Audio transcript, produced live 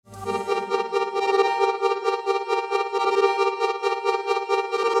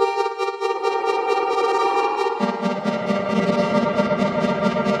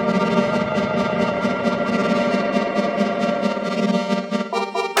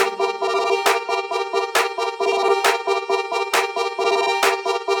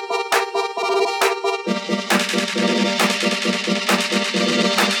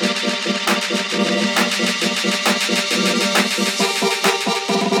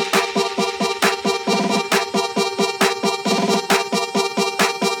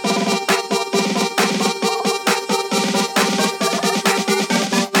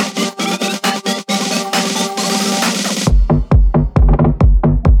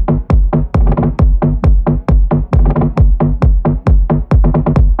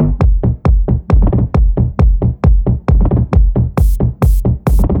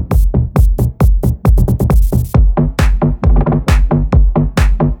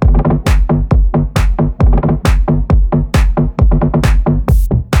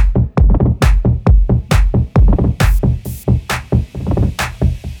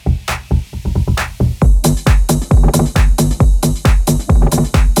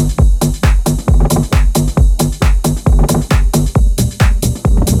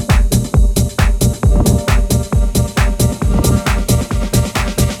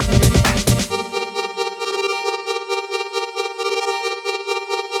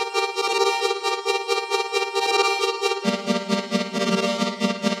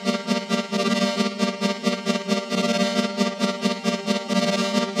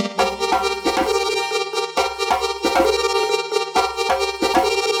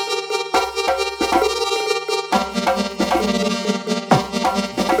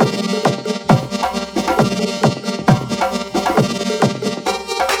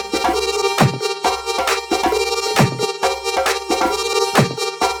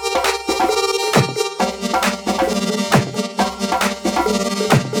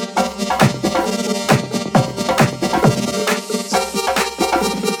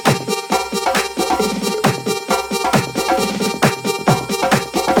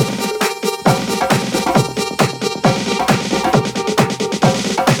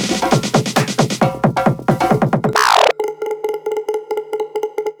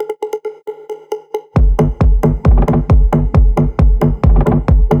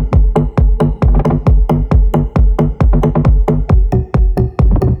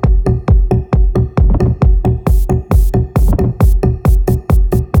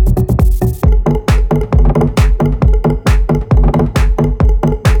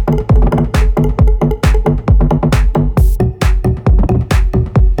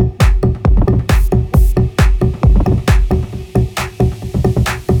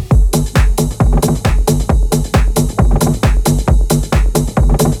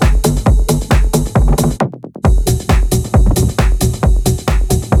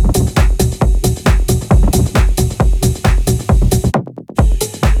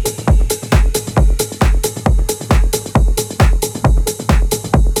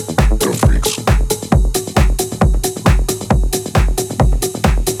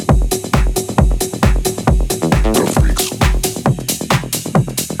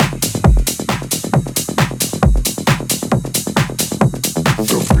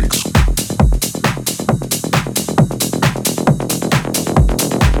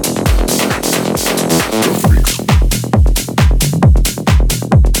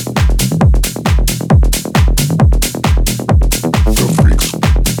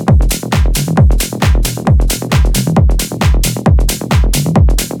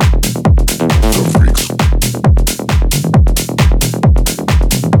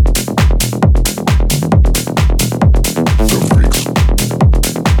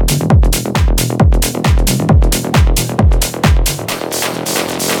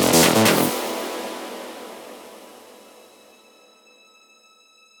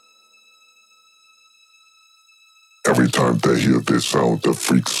this sound, the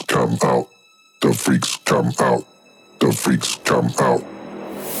freaks come out. The freaks come out. The freaks come out.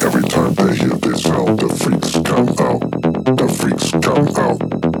 Every time they hear this sound, the freaks come out. The freaks come out.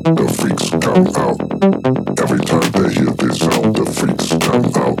 The freaks come out. Every time they hear this sound, the freaks come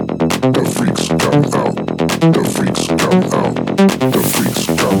out. The freaks come out. The freaks come out. The freaks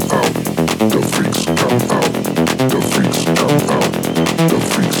come out. The freaks come out. The freaks come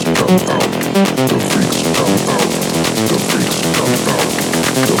out. The freaks come out. The freaks come out.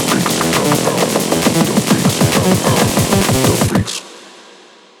 The freaks come out. The freaks come out. The freaks come out. The freaks.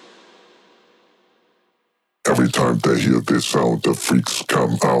 Every time they hear this sound, the freaks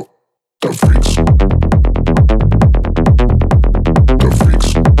come out. The freaks. The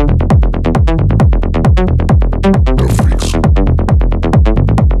freaks. The freaks.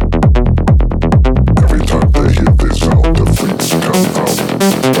 Every time they hear this sound, the freaks come out.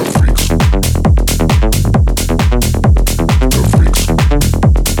 The freaks.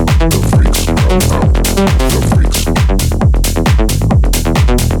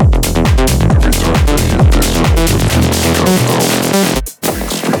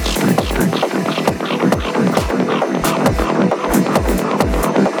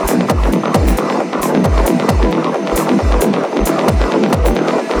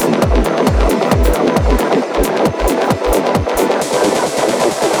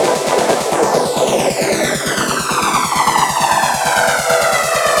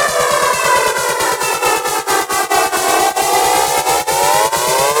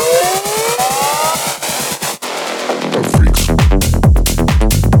 The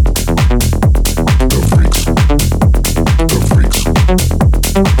freaks.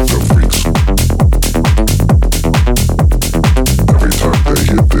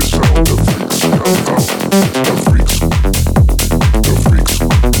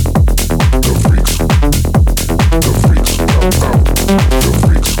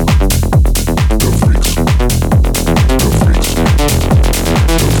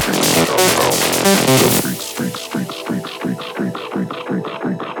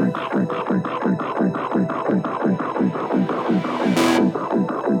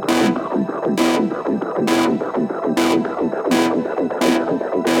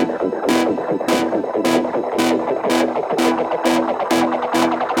 freaks come out.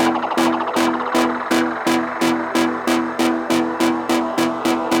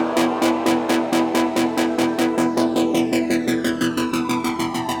 The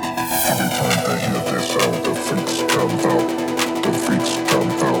freaks.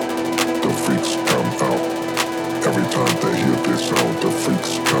 Every time they hear this sound, the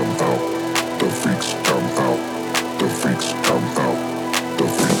freaks come out.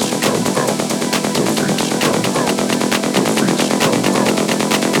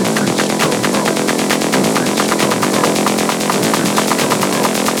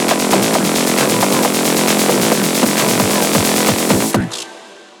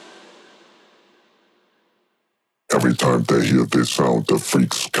 Every time they hear this sound, the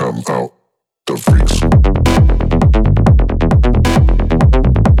freaks come out. The freaks.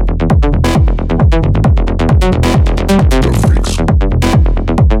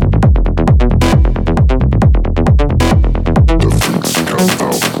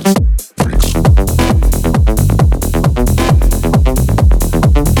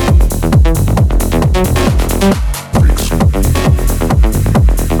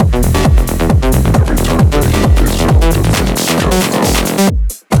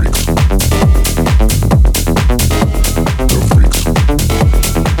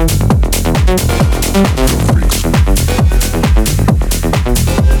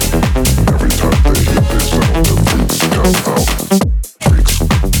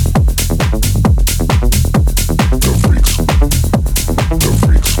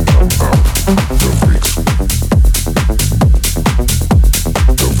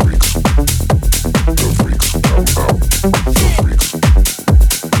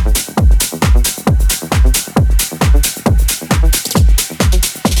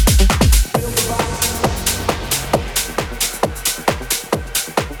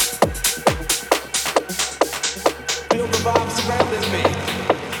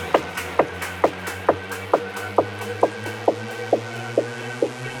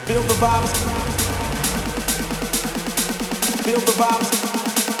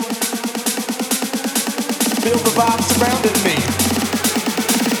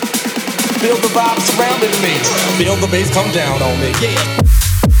 Feel the bass come down on me, yeah.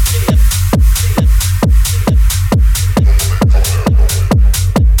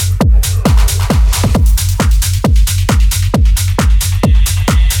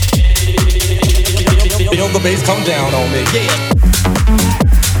 Feel the bass come down on me, yeah.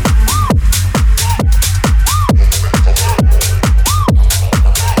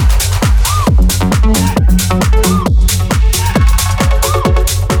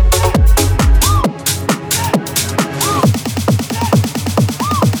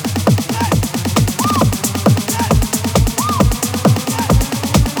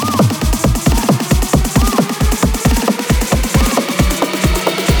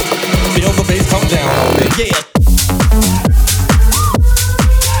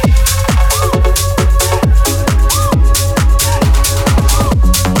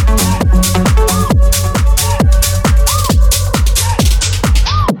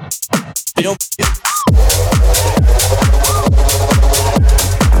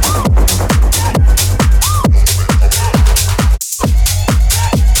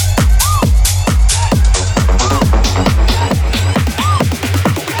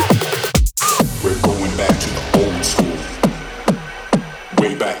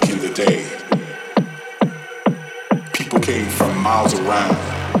 the day. People came from miles around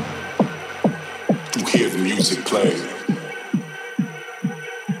to hear the music play.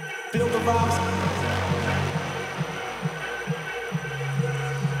 Feel the vibes.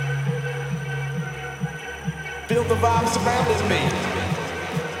 Feel the vibes surrounding me.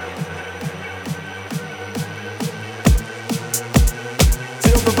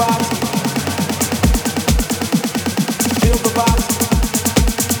 Feel the vibes. Feel the vibes.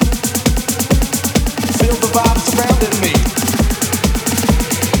 Feel the vibes surrounding me.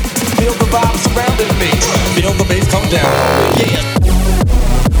 Feel the vibes surrounding me. Feel the bass come down. Yeah.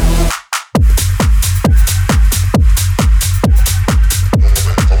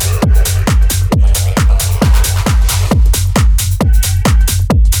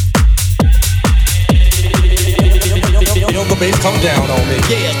 Feel the bass come down on me.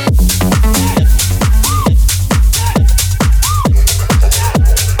 Yeah.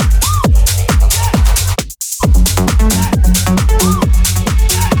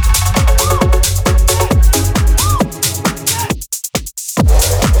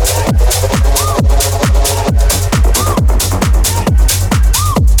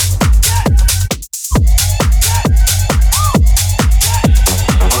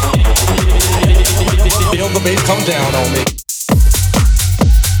 Feel the bass come down on me.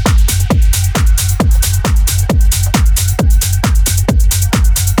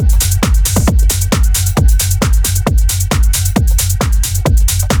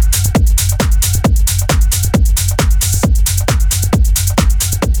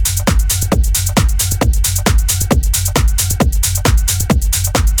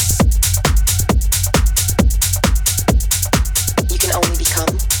 You can only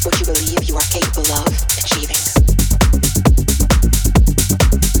become what you believe you are capable of achieving.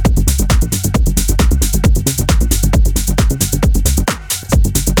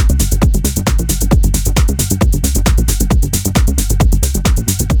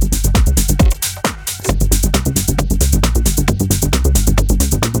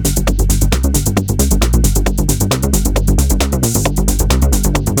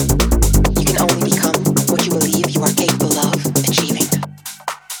 You can only become what you believe you are capable of achieving.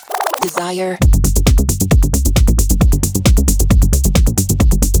 Desire.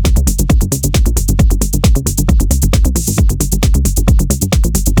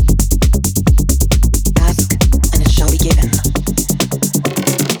 Ask and it shall be given.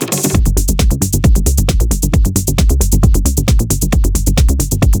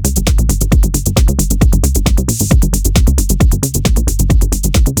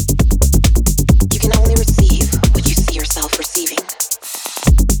 You can only receive what you see yourself receiving.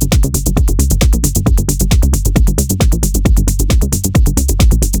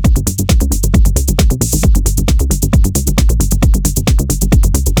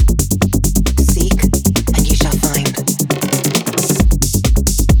 Seek and you shall find.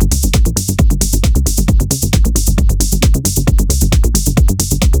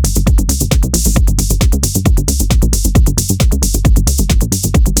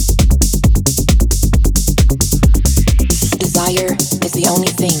 Desire is the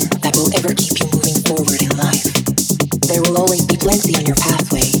only thing that will ever keep you moving forward in life. There will always be plenty on your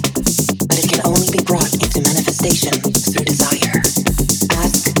pathway, but it can only be brought into manifestation through desire.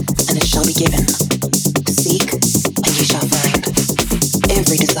 Ask and it shall be given. Seek and you shall find.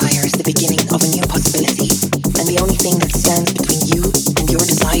 Every desire is the beginning of a new possibility, and the only thing that stands between you and your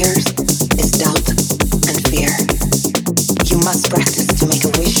desires is doubt and fear. You must practice to make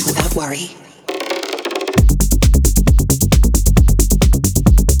a wish without worry.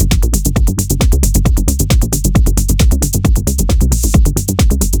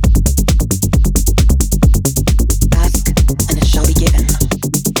 Ask and it shall be given.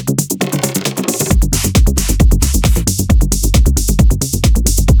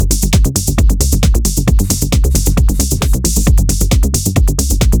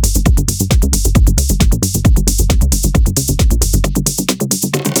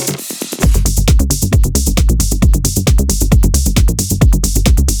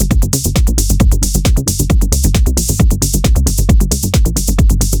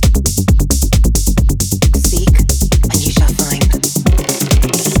 Seek and you shall find.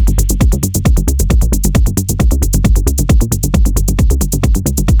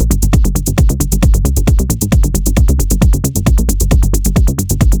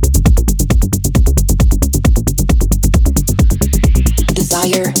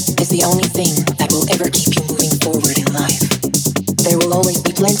 Desire is the only thing that will ever keep you moving forward in life. There will always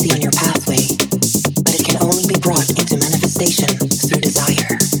be plenty on your pathway, but it can only be brought into manifestation through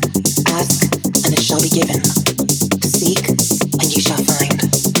desire. Ask and it shall be given. Seek and you shall find.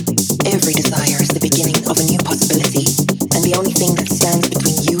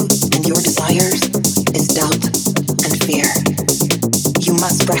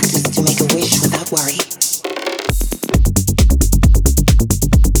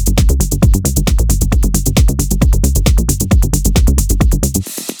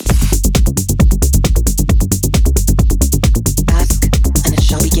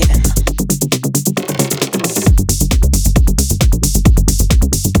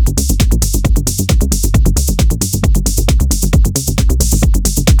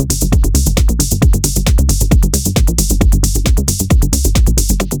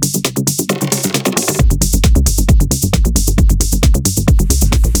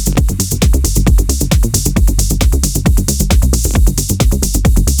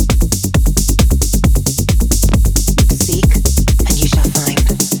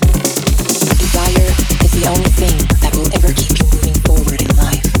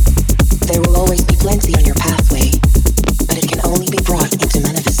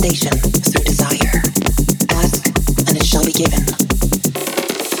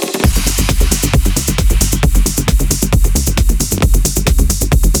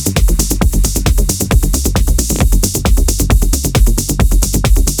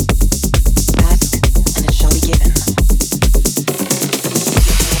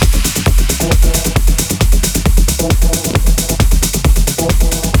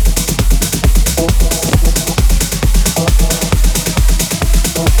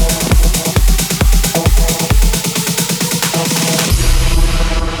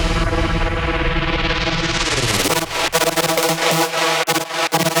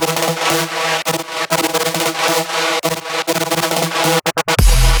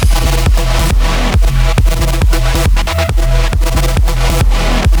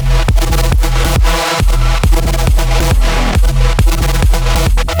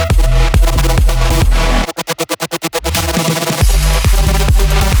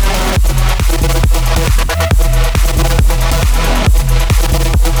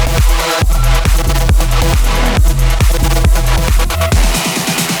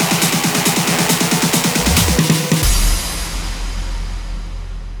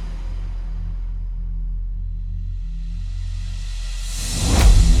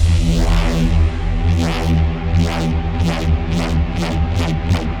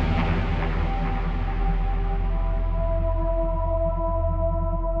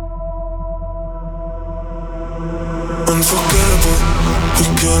 unforgettable. We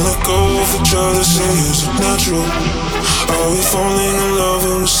can't let go of each other, say is it natural? Are we falling in love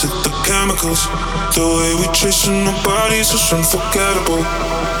or is it the chemicals? The way we chasing our bodies is unforgettable.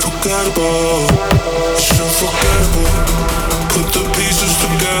 Forgettable, it's unforgettable. Put the pieces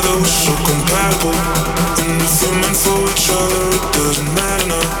together, we're so compatible. And if we're meant for each other, it doesn't matter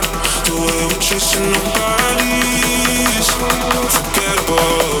now. The way we're chasing our bodies,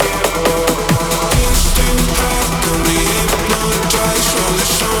 unforgettable. Can't stay back, got me hypnotized. Well,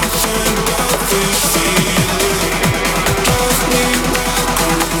 there's something about this feeling. Drive me back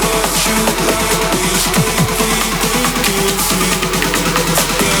on what you like. We escape, we breaking free.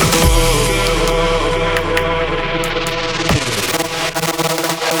 Unforgettable.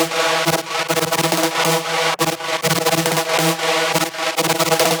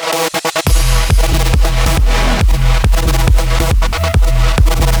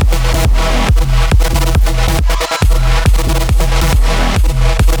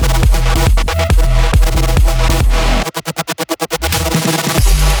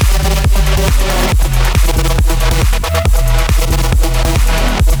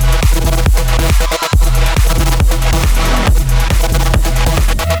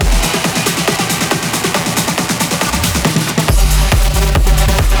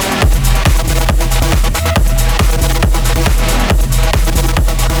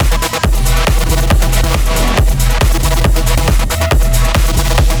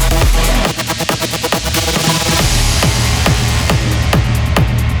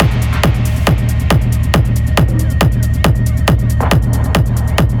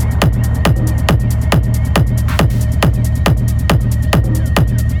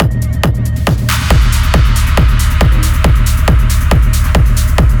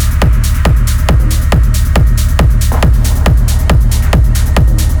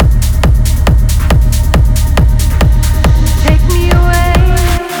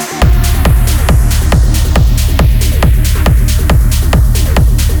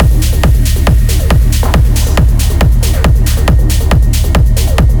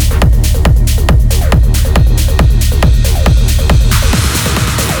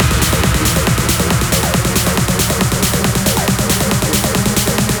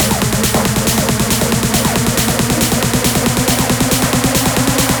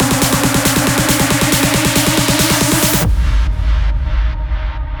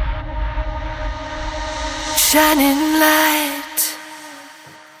 Shining light,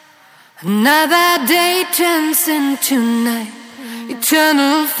 another day turns into night.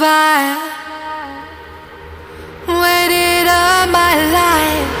 Eternal fire, waited all my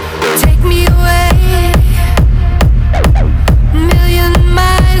life. Take me away, a million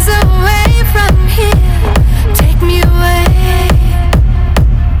miles away from here. Take me away,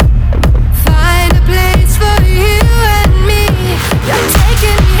 find a place for you and me. You're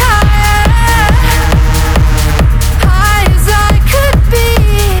taking me higher, high as I could be.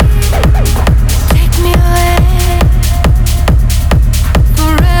 Take me away,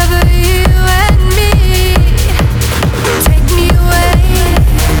 forever you and me. Take me away,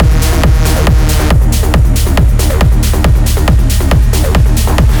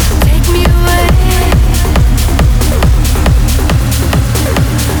 take me away.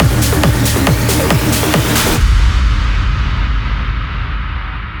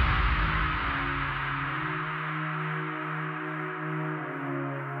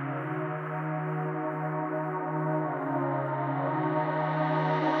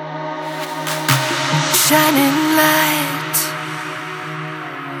 Shining light,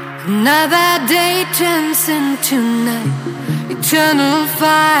 another day turns into night. Eternal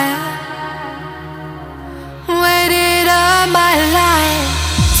fire, waited all my life.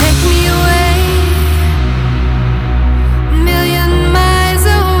 Take me away, a million miles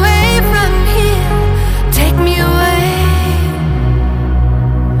away from here. Take me away,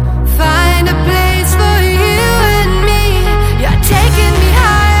 find a place for you and me. You're taking me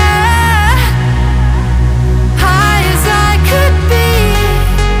higher, high as I could be.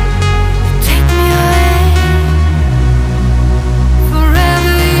 Take me away,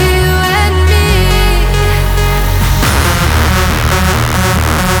 forever you and me.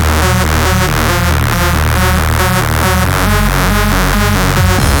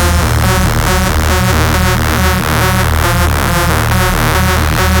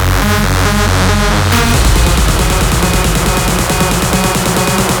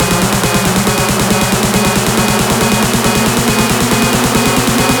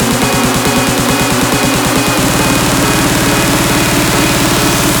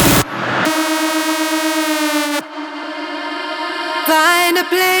 Find a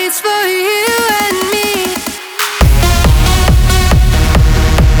place for you and me.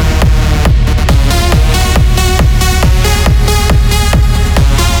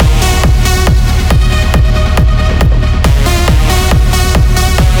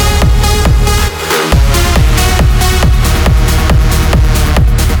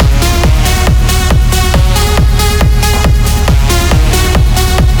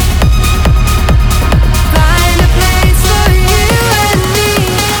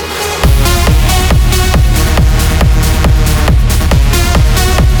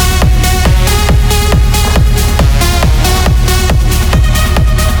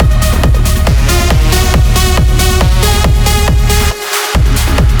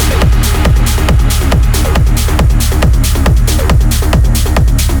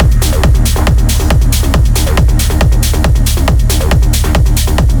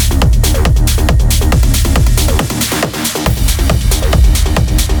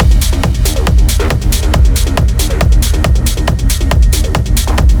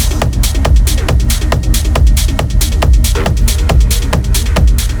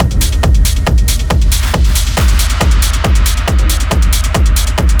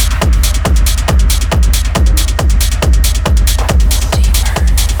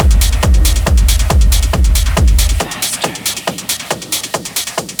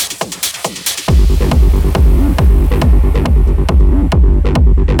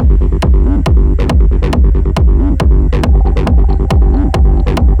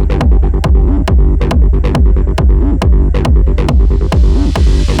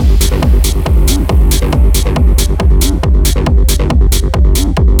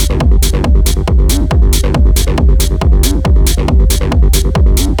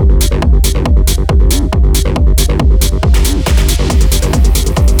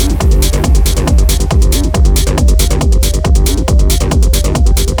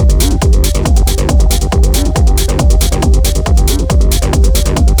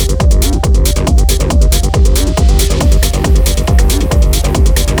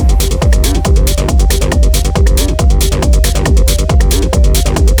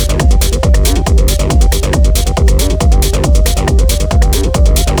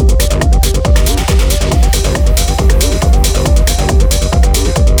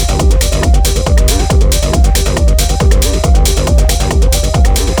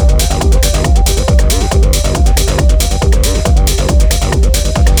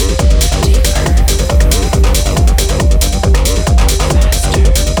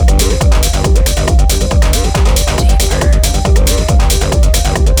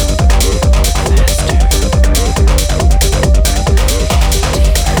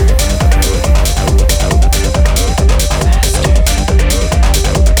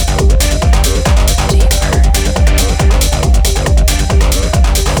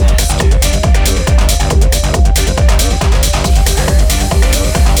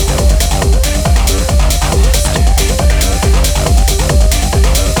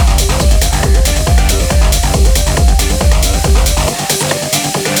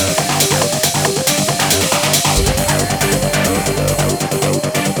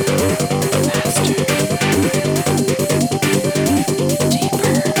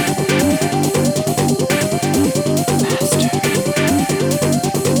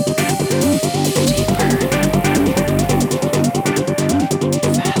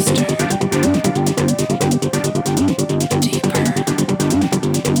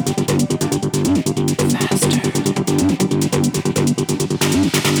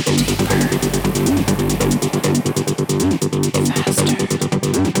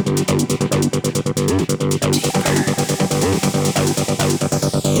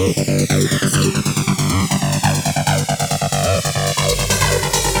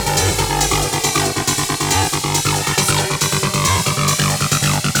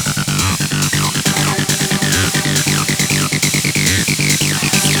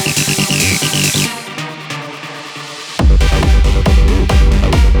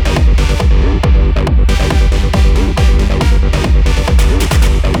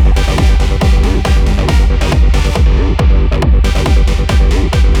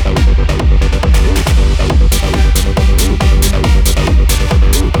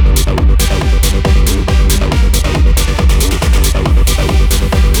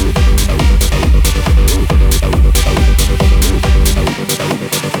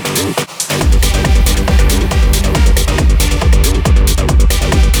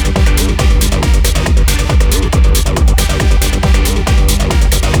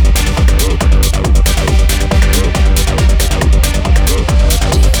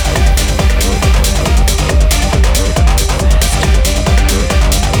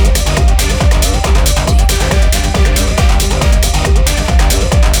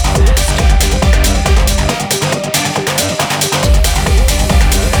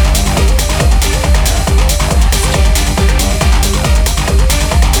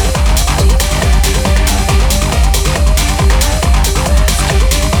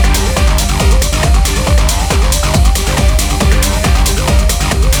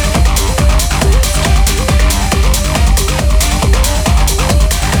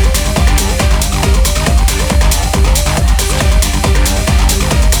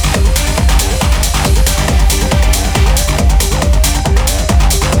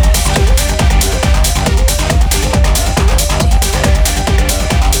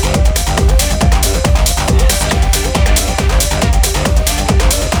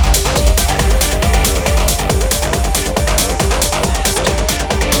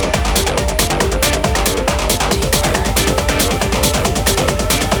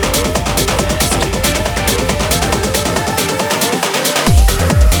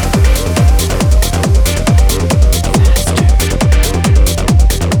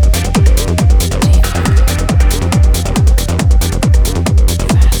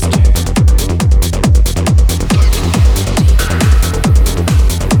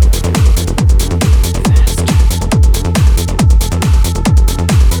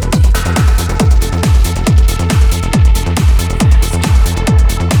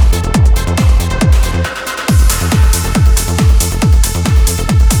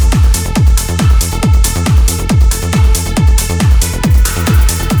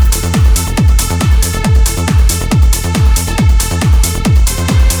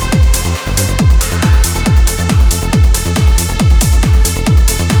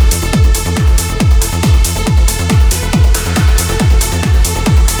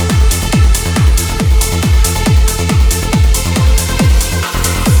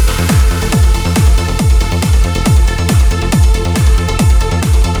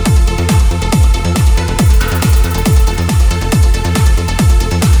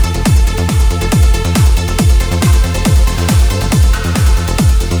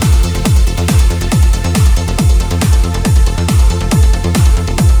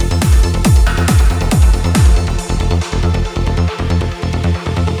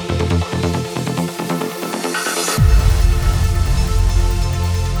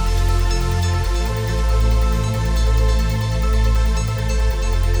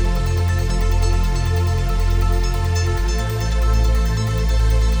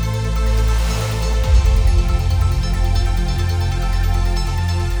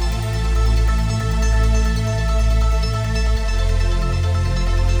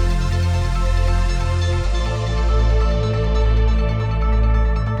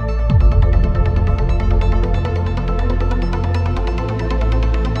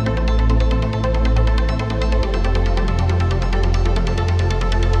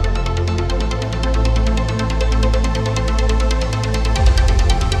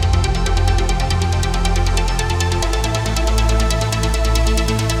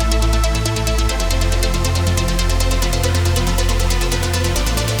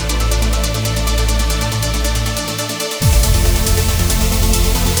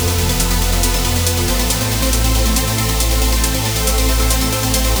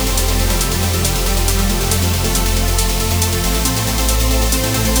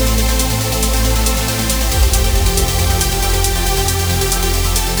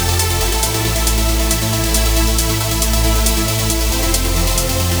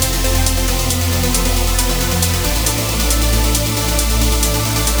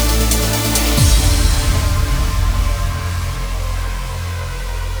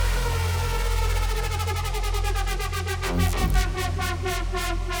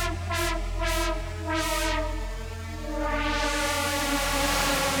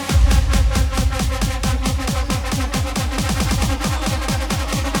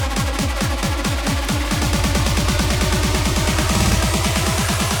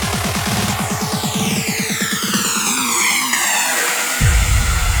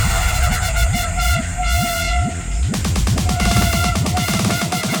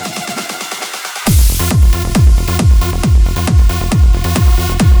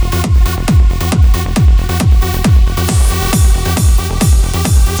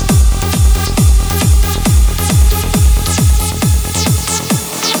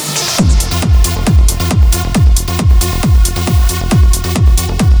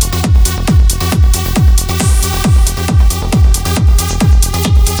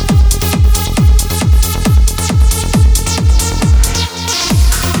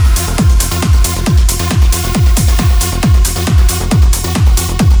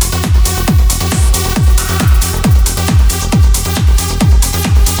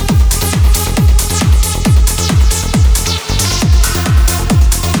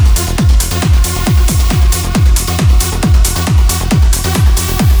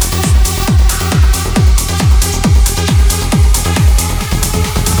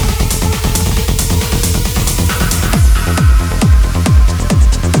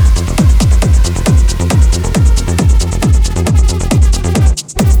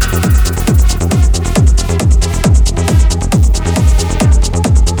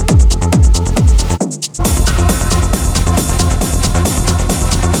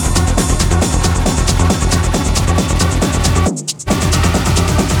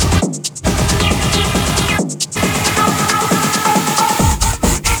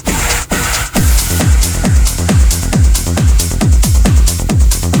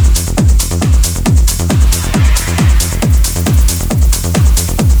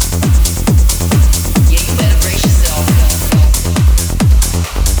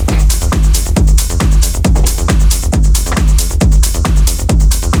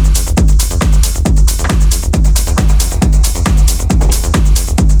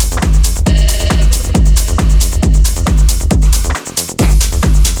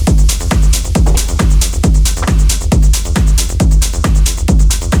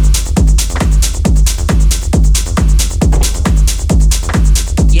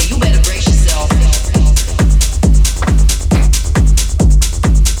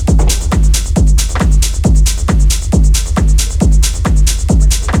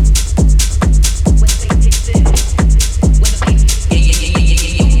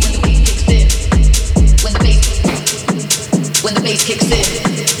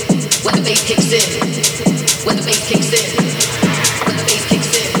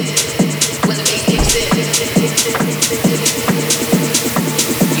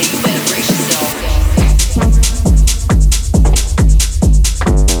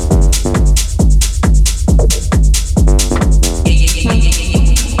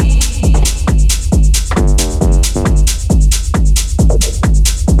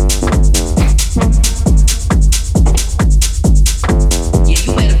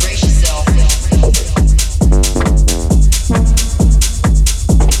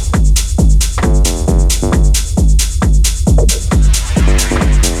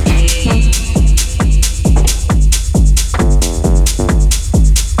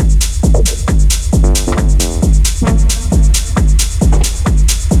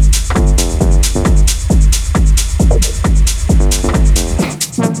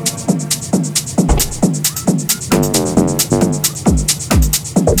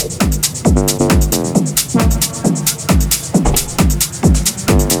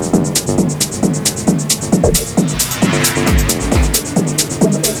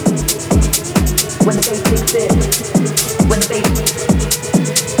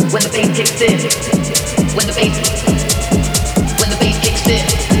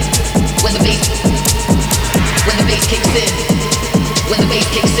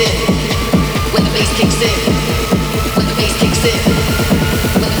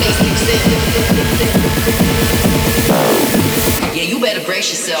 better brace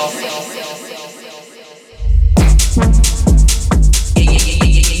yourself.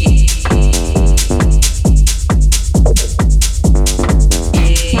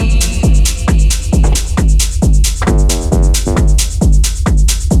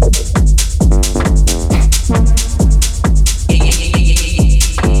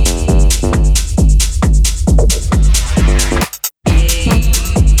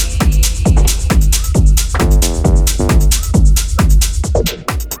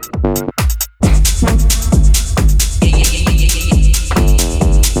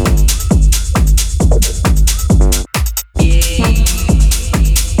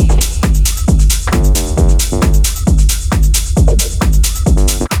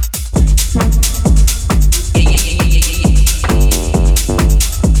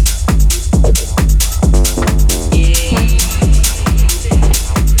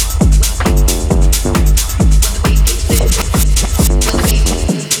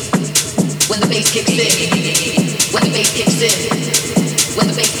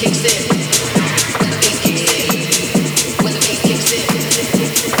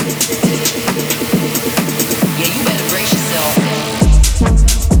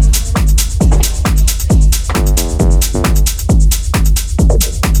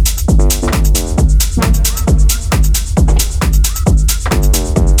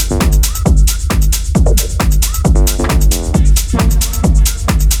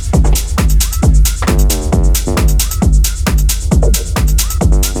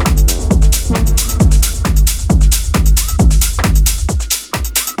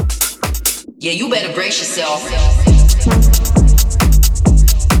 Yeah, you better brace yourself.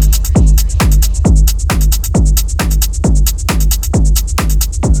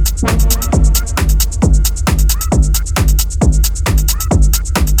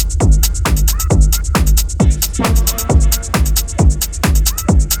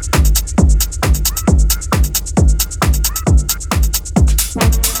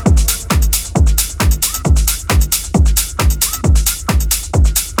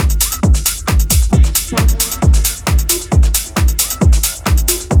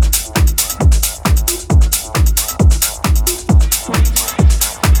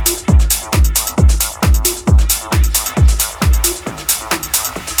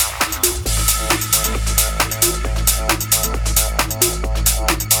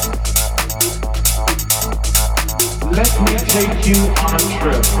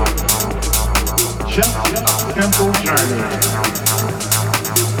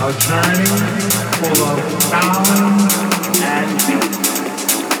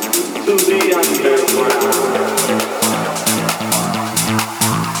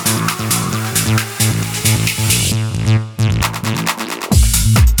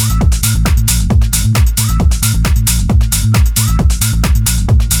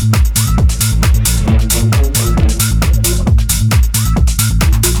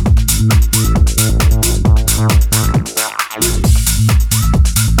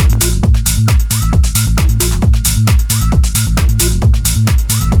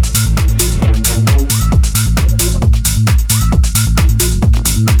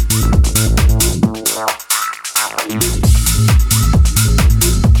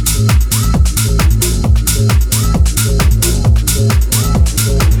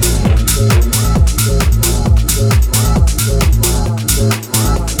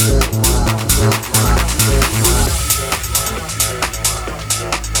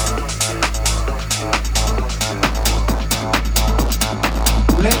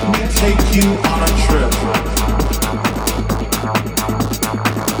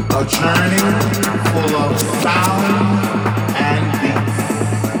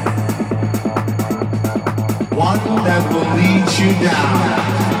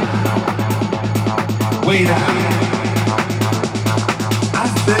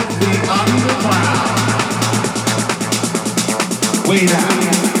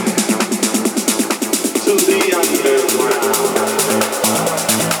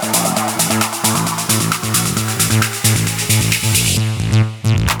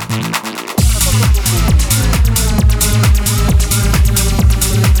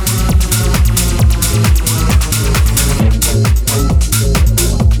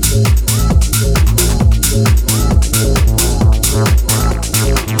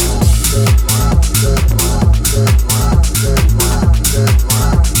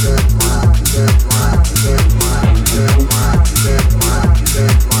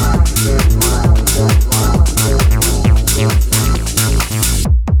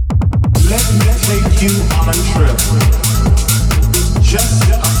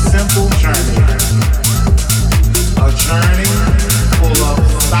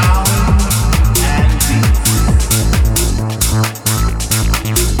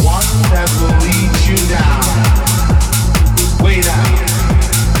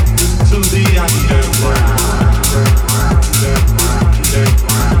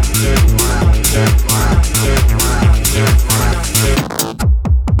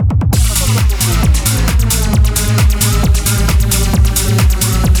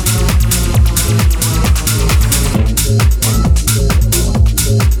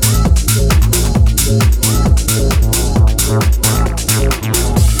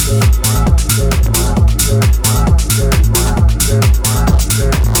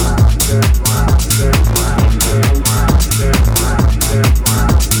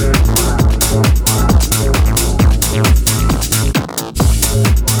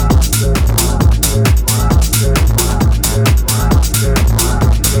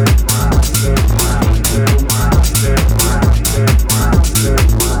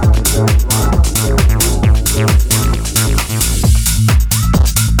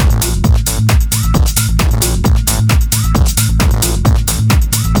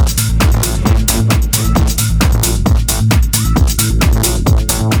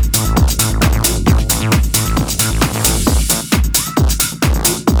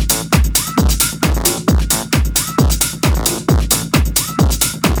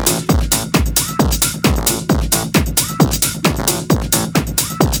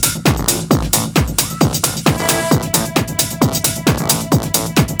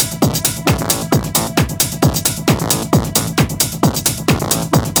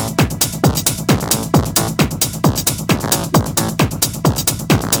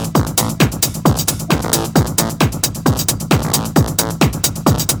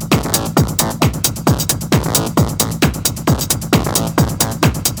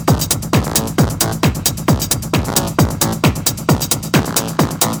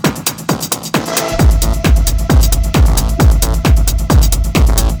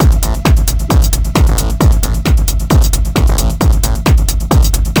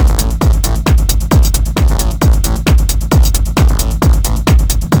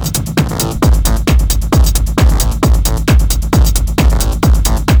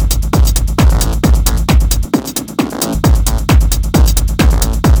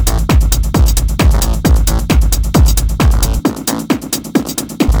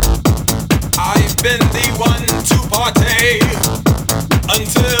 been the one to party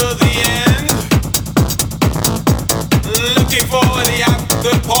until the end. Looking for the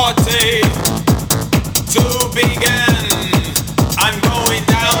after party to begin. I'm going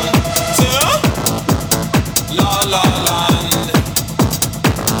down to La La Land.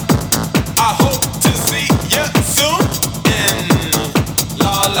 I hope to see you soon in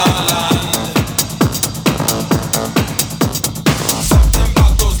La La Land. Something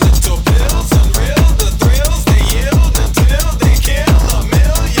about those little pills, unreal, the thrills they yield until they kill a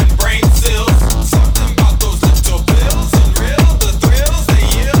million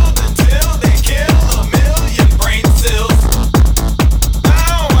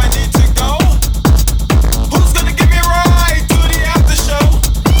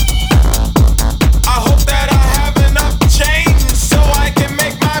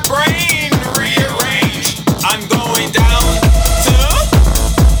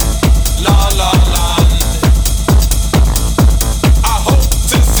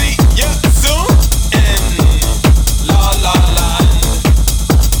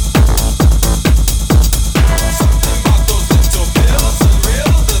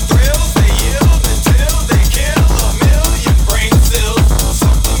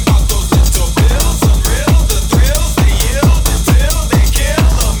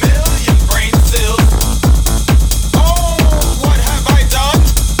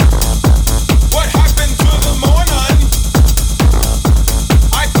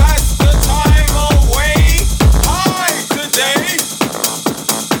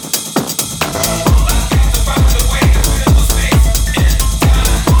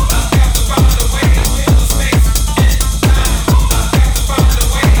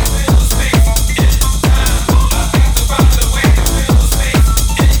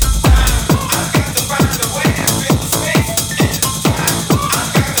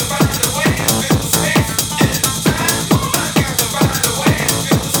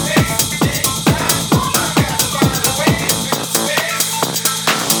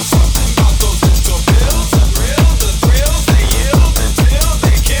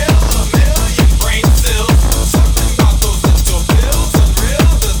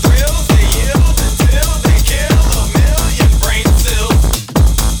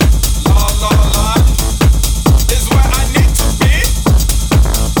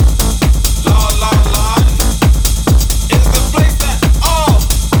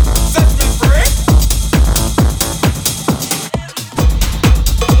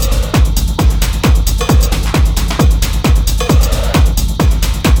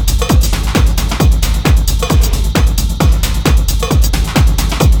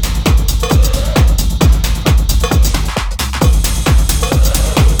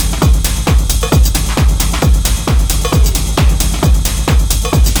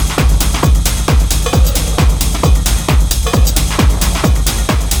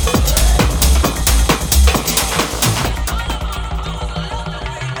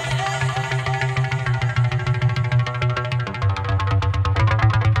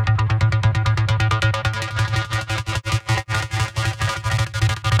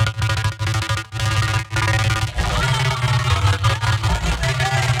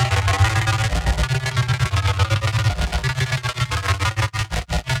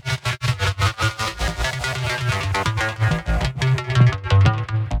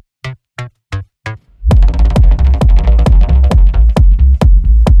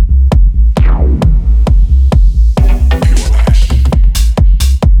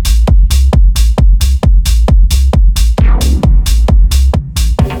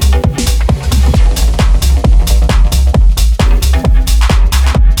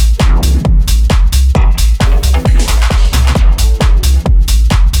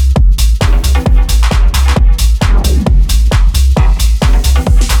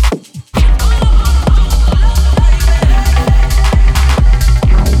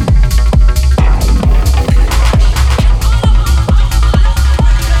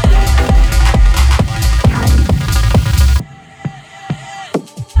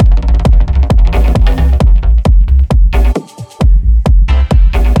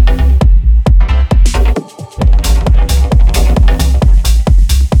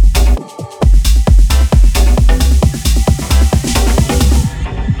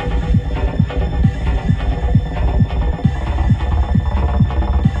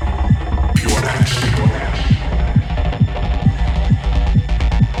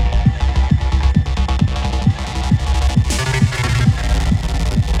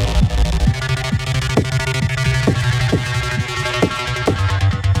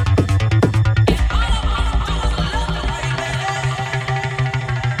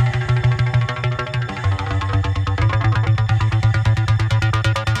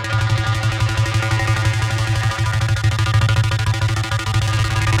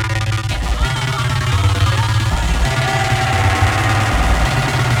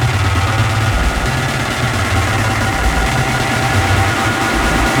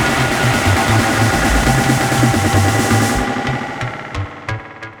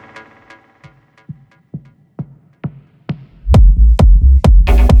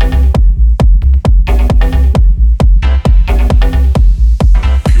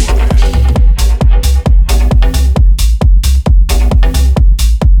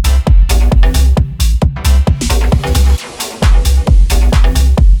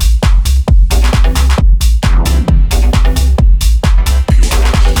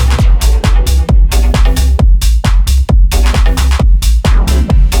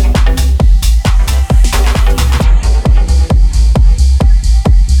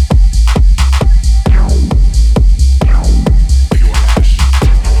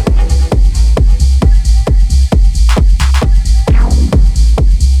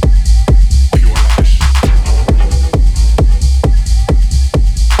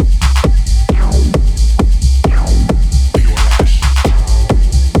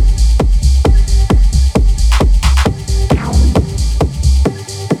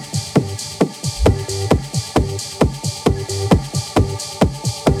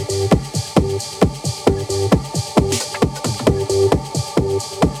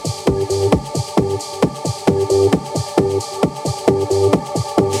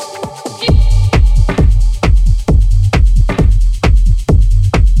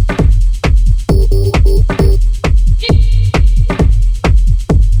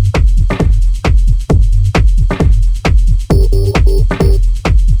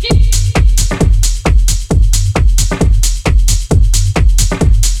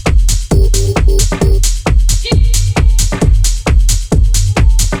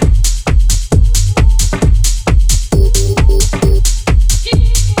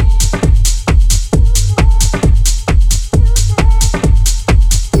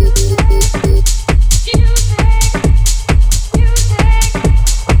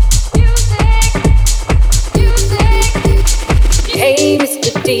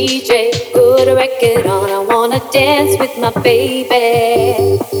with my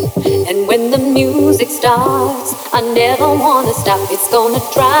baby. And when the music starts, I never wanna stop. It's gonna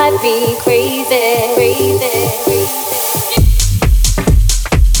drive me crazy, crazy, crazy.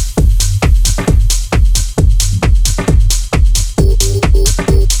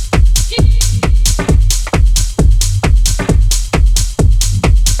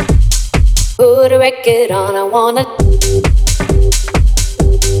 Put a record on, I wanna.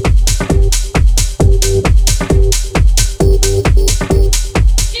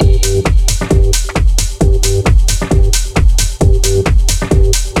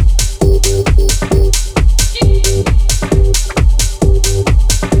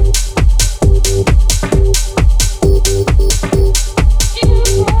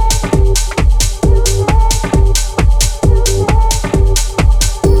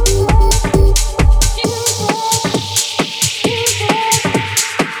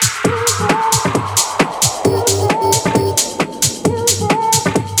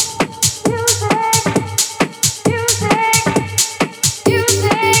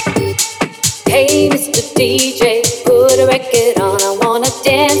 Hey, Mr. DJ, put a record on. I wanna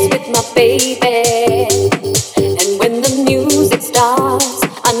dance with my baby. And when the music starts,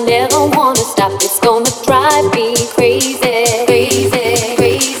 I never wanna stop. It's gonna drive me crazy, crazy, crazy,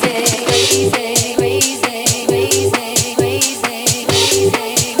 crazy, crazy, crazy, crazy, crazy,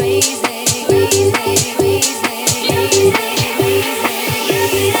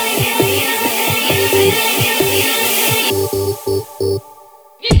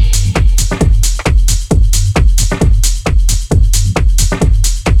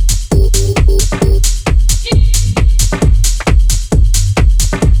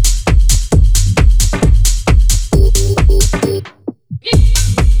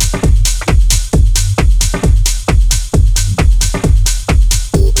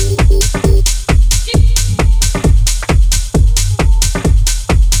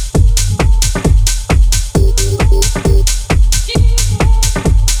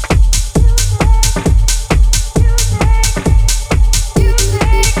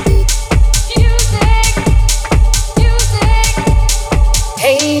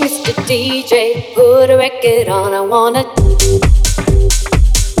 Hey, Mr. DJ, put a record on. I wanna.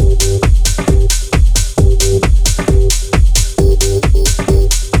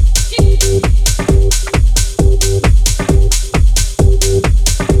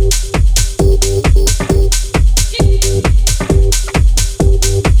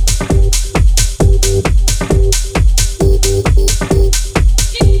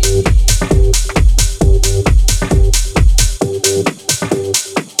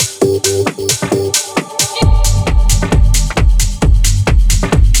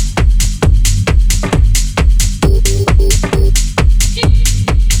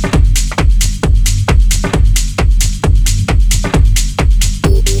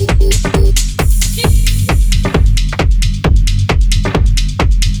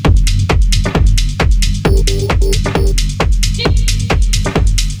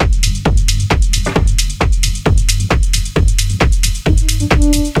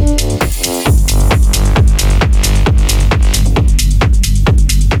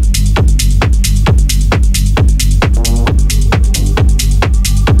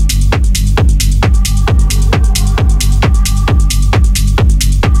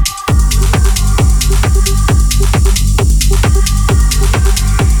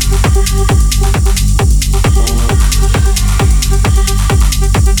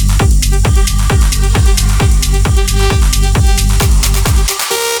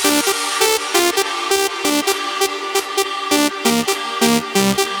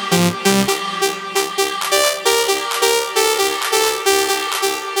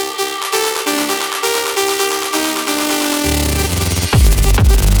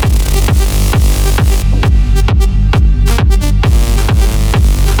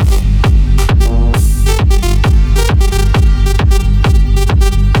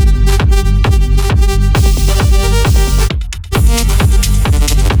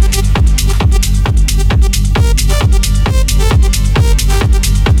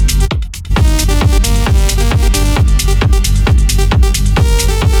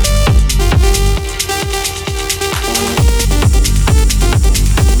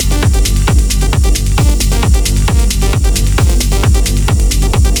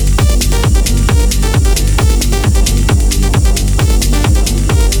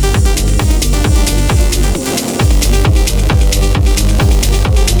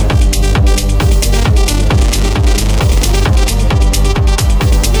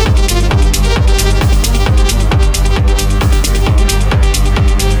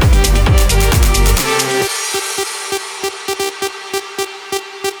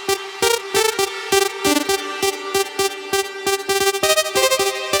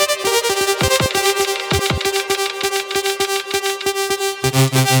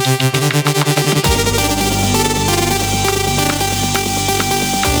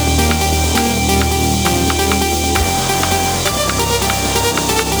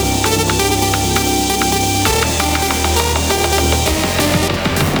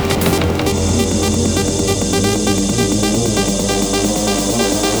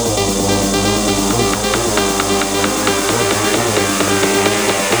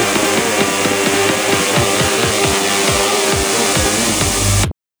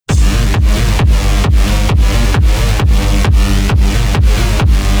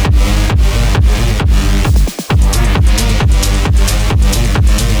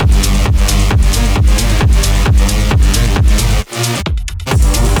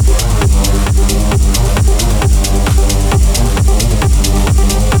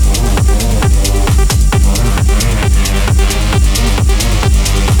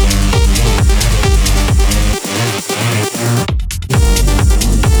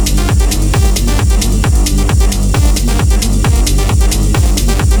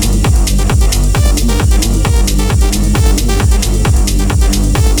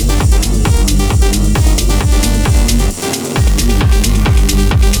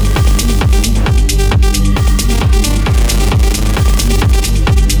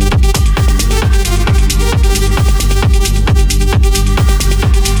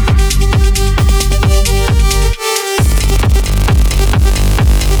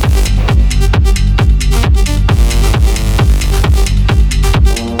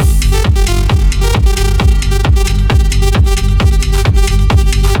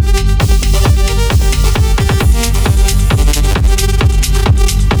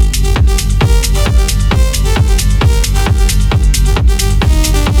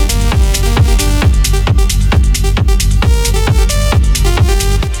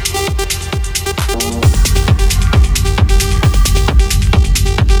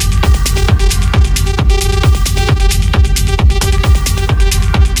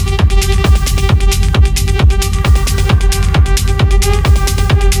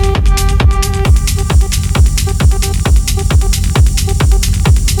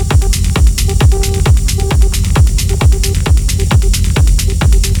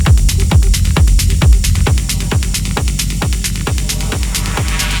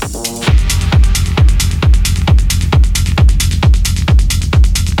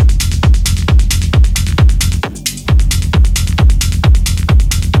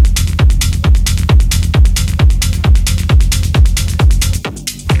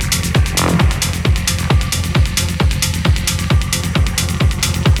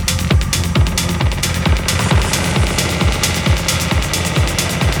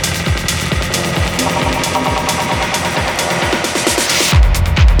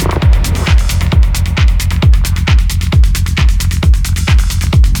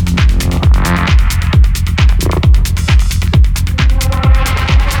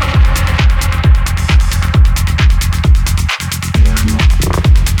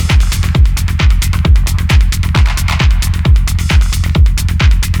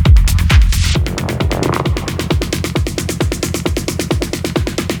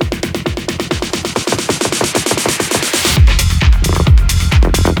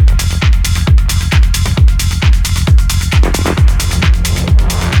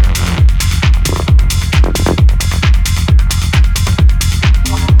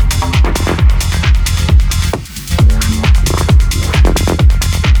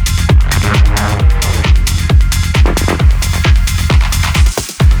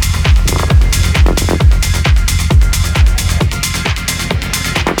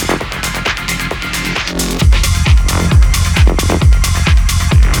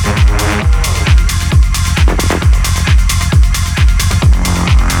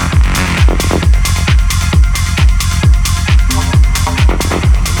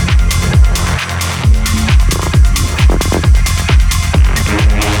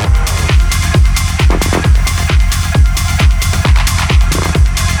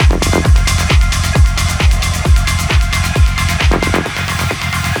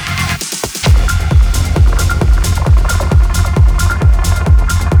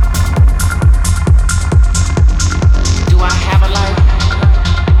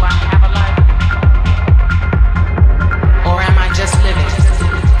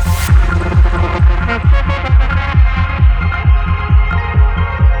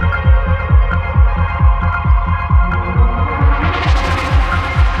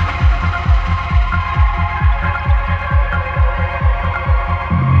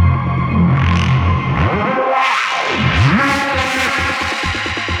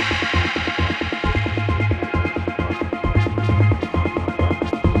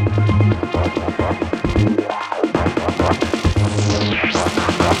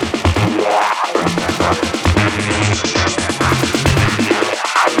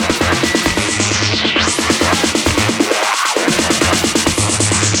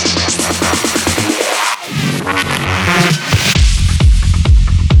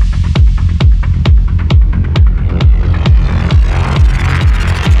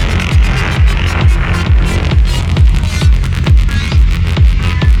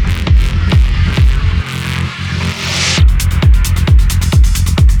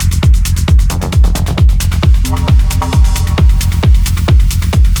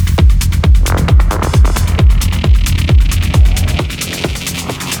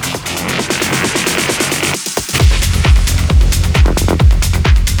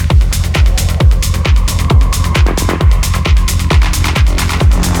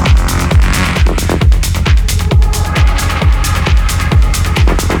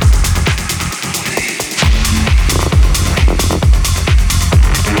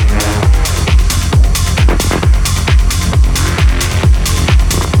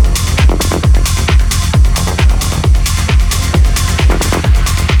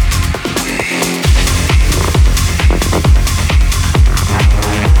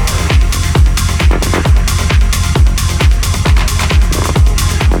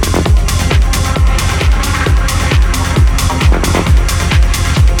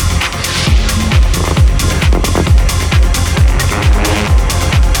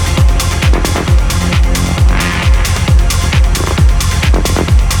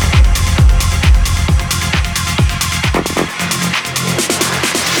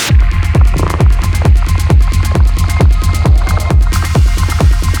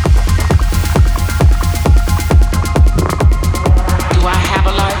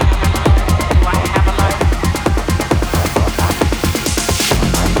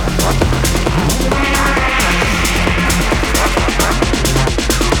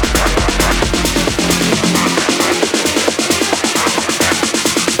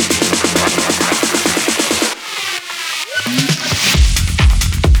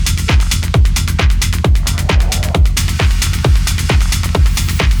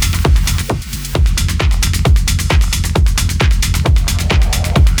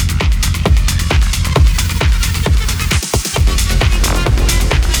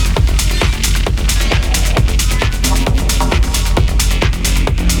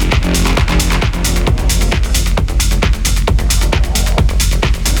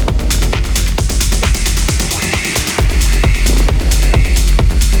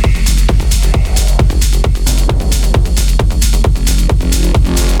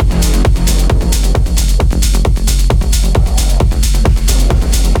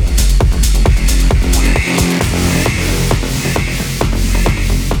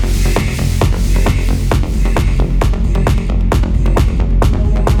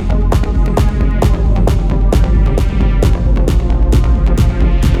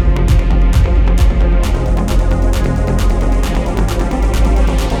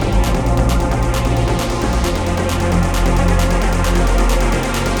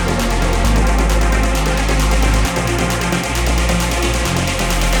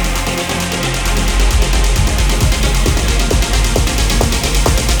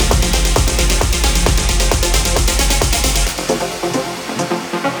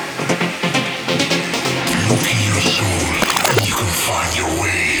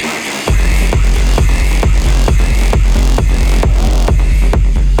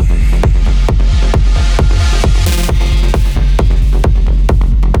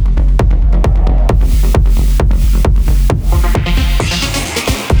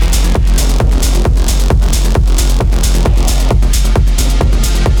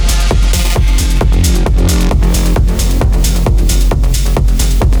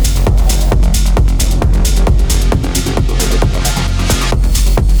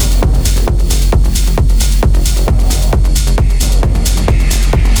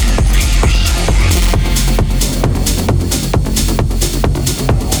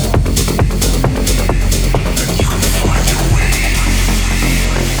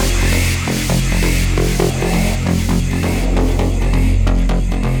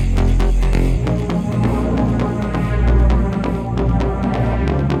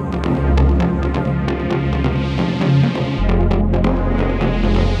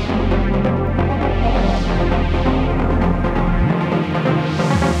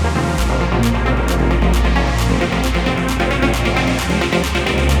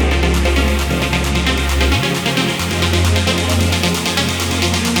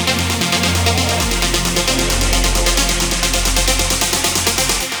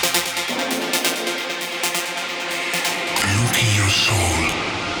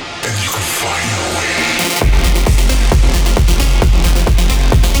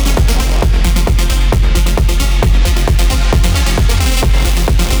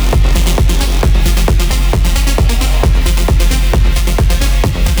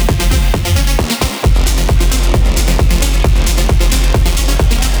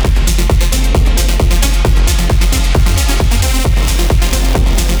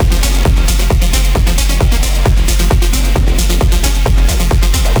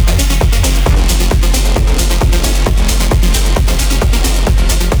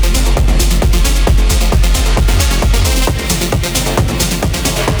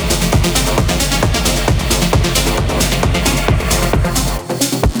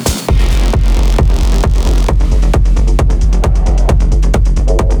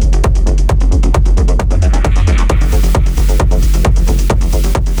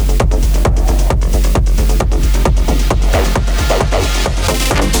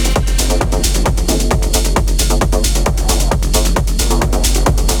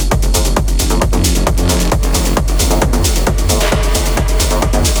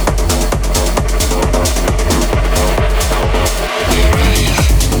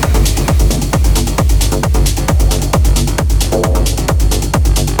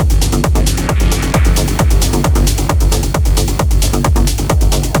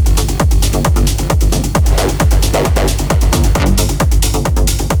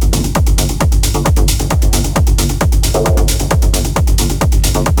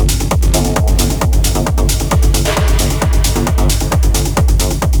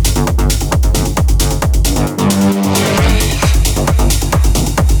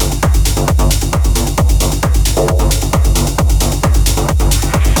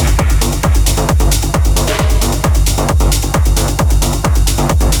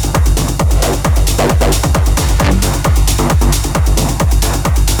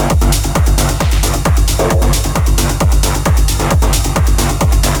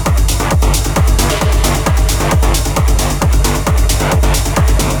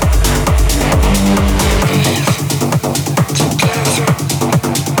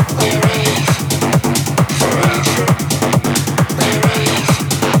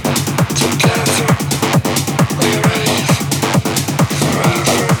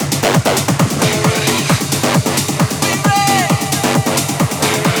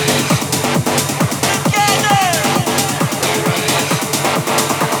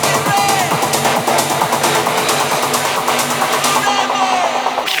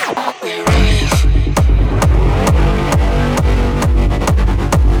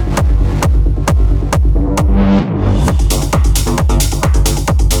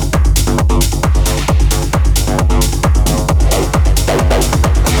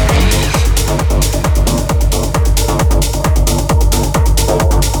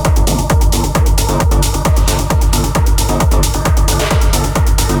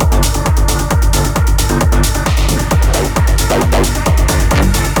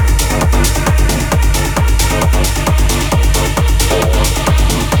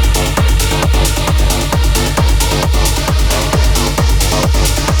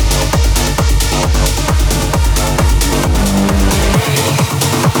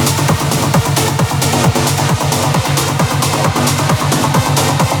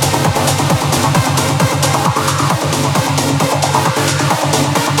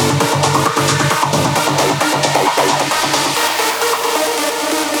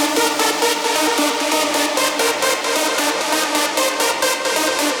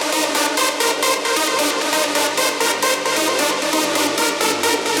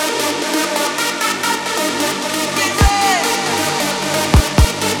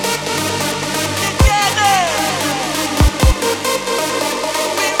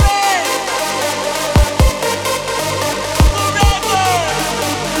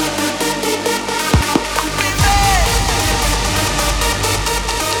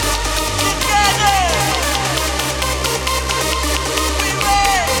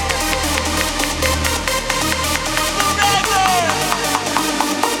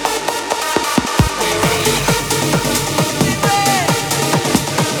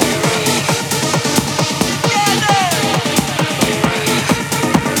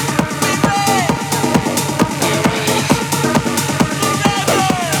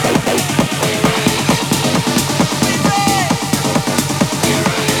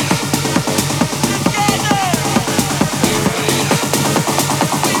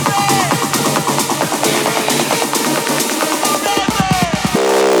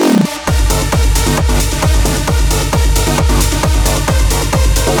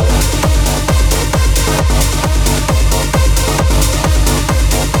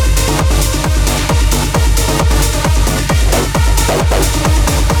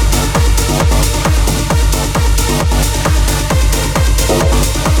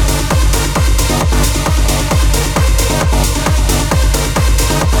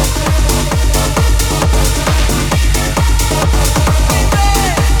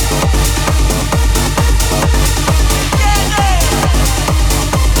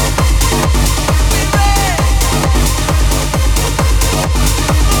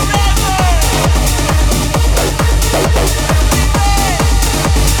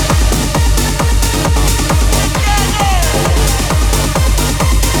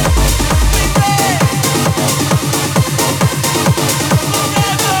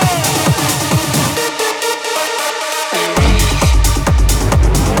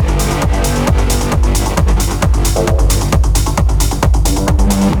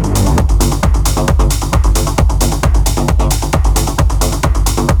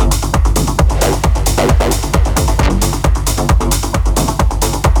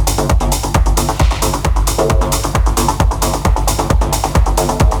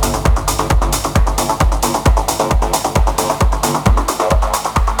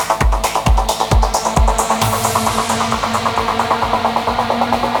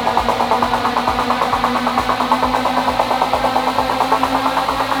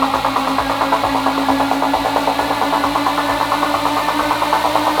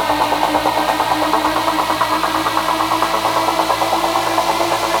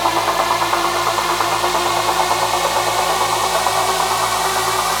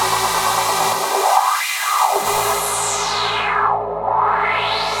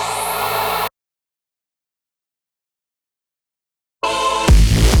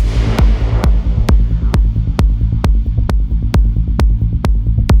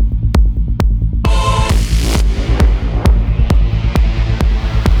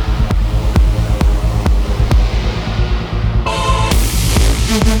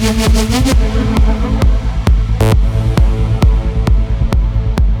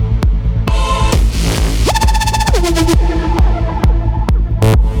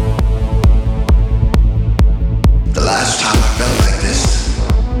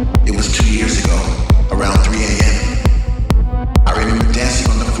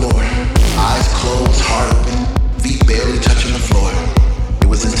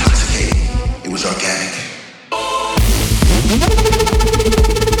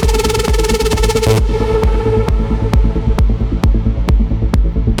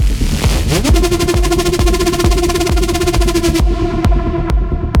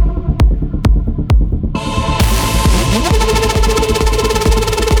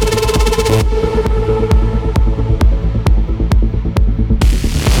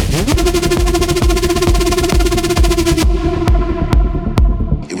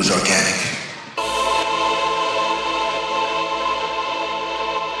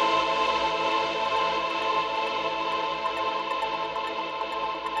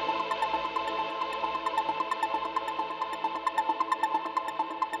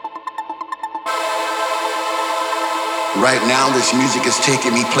 Right now, this music is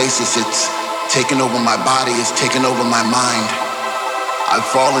taking me places. It's taking over my body. It's taking over my mind. I've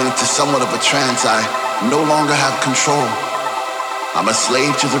fallen into somewhat of a trance. I no longer have control. I'm a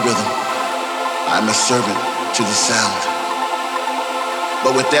slave to the rhythm. I'm a servant to the sound.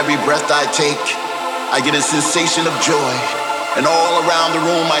 But with every breath I take, I get a sensation of joy. And all around the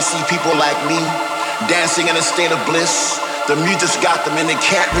room, I see people like me, dancing in a state of bliss. The music's got them and they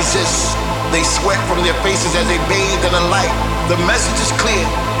can't resist. They sweat from their faces as they bathe in the light. The message is clear.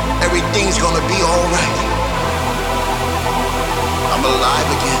 Everything's gonna be alright. I'm alive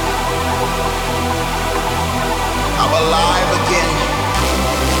again. I'm alive again.